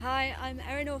I'm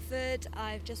Erin Orford.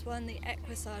 I've just won the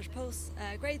Equissage Pulse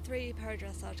Grade 3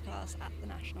 Paradressage class at the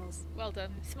Nationals. Well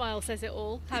done. Smile says it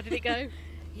all. How did it go?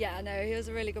 Yeah, no, he was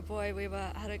a really good boy. We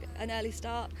had an early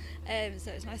start, so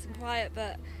it was nice and quiet,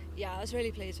 but yeah, I was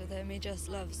really pleased with him. He just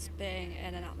loves being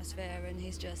in an atmosphere, and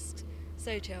he's just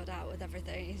so chilled out with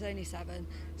everything. He's only 7,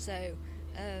 so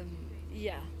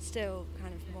yeah, still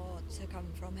kind of more to come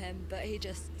from him, but he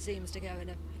just seems to go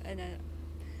in a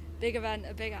big event,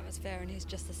 a big atmosphere, and he's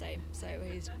just the same. So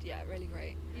he's really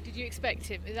great. Did you expect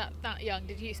him? Is that young?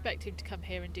 Did you expect him to come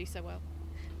here and do so well?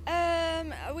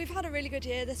 We've had a really good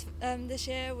year this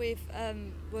year.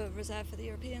 We're reserved for the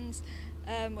Europeans,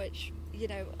 which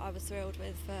I was thrilled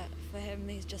with for him.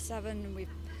 He's just 7, and we've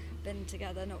been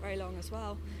together not very long as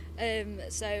well.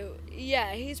 So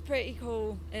yeah, he's pretty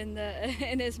cool in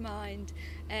his mind,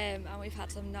 and we've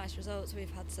had some nice results. We've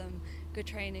had some good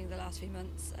training the last few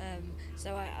months.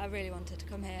 So I really wanted to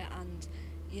come here and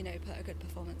put a good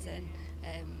performance in.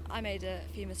 I made a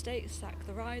few mistakes, sacked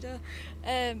the rider,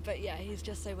 but yeah, he's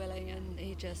just so willing, and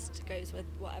he just goes with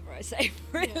whatever I say.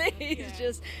 Really, he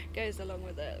just goes along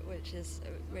with it, which is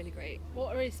really great.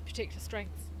 What are his particular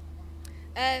strengths?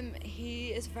 He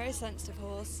is a very sensitive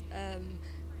horse,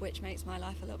 which makes my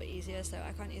life a little bit easier, so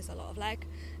I can't use a lot of leg.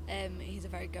 He's a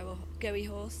very go-y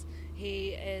horse. He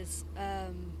is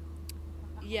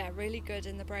really good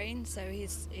in the brain, so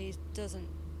he doesn't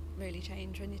really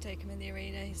change when you take him in the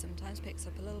arena. He sometimes picks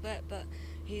up a little bit, but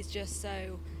he's just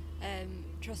so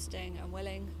trusting and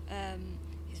willing.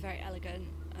 He's very elegant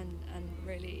and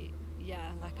really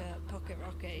like a pocket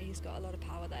rocket. He's got a lot of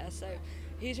power there, so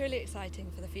he's really exciting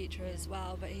for the future as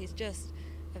well. But he's just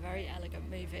a very elegant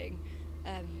moving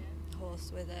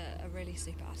horse with a really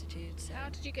super attitude. So. How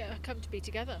did you come to be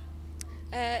together?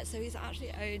 So he's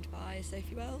actually owned by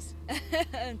Sophie Wells,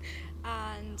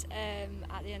 and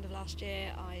at the end of last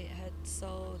year I had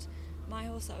sold my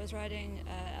horse that I was riding,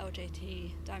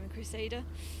 LJT Diamond Crusader,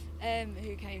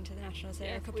 who came to the Nationals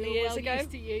here a couple of years ago.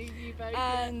 Used to you both.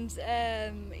 And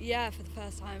for the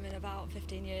first time in about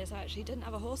 15 years I actually didn't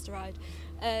have a horse to ride,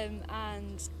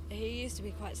 and he used to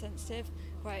be quite sensitive,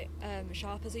 quite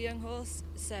sharp as a young horse,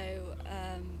 so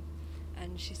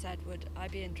and she said, would I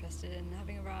be interested in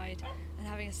having a ride and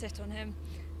having a sit on him,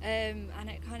 and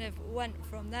it kind of went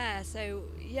from there. So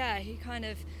yeah, he kind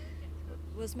of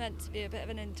was meant to be a bit of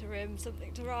an interim,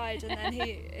 something to ride, and then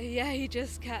he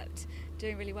just kept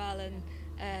doing really well and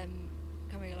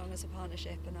coming along as a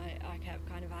partnership, and I kept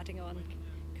kind of adding on,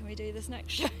 can we do this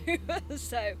next show?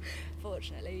 So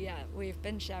fortunately, we've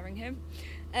been sharing him,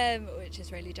 which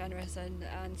is really generous,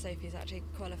 and Sophie's actually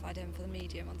qualified him for the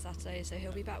medium on Saturday, so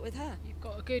he'll be back with her. You've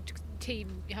got a good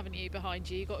team, haven't you, behind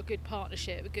you? You've got a good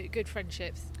partnership, good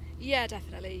friendships. Yeah,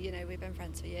 definitely. We've been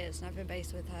friends for years, and I've been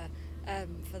based with her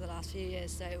for the last few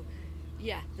years, so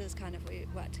yeah, we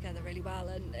work together really well,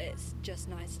 and it's just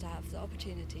nice to have the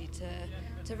opportunity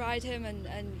to ride him, and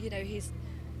he's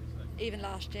even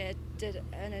last year did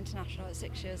an international at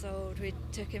 6 years old. We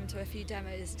took him to a few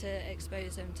demos to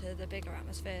expose him to the bigger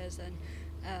atmospheres, and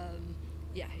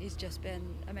he's just been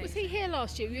amazing. Was he here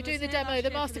last year? You were doing the demo, the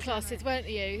masterclasses, weren't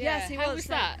you? Yes, he was. How was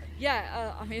that?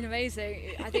 Yeah,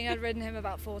 amazing. I think I'd ridden him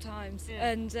about 4 times,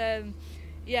 and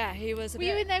he was. Were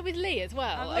you in there with Lee as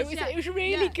well? It was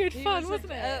really good fun,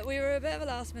 wasn't it? We were a bit of a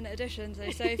last minute addition,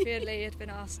 so Sophie and Lee had been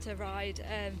asked to ride.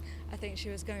 I think she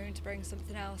was going to bring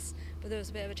something else, but there was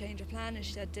a bit of a change of plan, and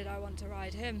she said, did I want to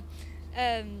ride him?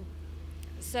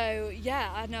 So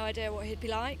I had no idea what he'd be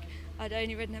like. I'd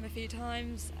only ridden him a few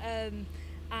times, and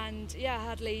I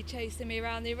had Lee chasing me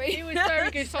around the arena. It was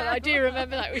very good fun. I do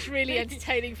remember that. It was really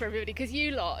entertaining for everybody, because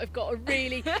you lot have got a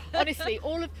really, honestly,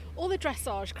 all the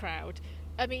dressage crowd,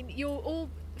 I mean, you're all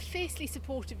fiercely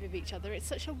supportive of each other. It's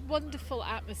such a wonderful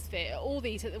atmosphere, all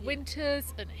these at the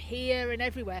Winters and here and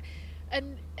everywhere,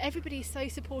 and everybody's so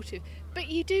supportive, but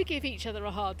you do give each other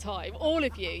a hard time, all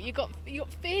of you. You got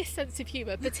fierce sense of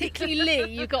humour, particularly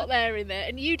Lee. You got there in there,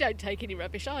 and you don't take any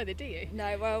rubbish either, do you?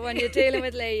 No, well, when you're dealing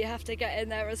with Lee, you have to get in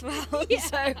there as well. Yeah.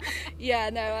 So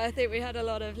I think we had a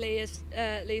lot of Lee's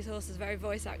horse is very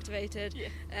voice activated.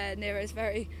 Nero's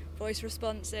very voice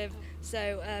responsive,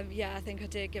 so I think I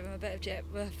did give him a bit of jip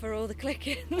for all the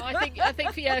clicking. I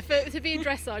think for to be in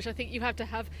dressage, I think you have to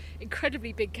have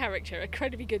incredibly big character,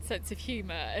 incredibly good sense of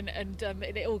humour, and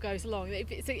it all goes along.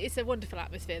 It's a wonderful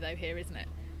atmosphere though here, isn't it?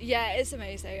 Yeah, it's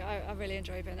amazing. I really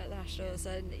enjoy being at the Nationals,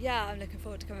 and I'm looking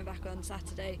forward to coming back on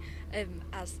Saturday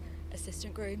as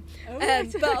assistant groom,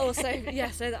 but also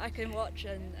so that I can watch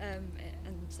and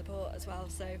support as well.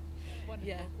 So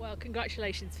wonderful. Well,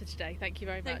 congratulations for today. Thank you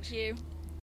very much. Thank you.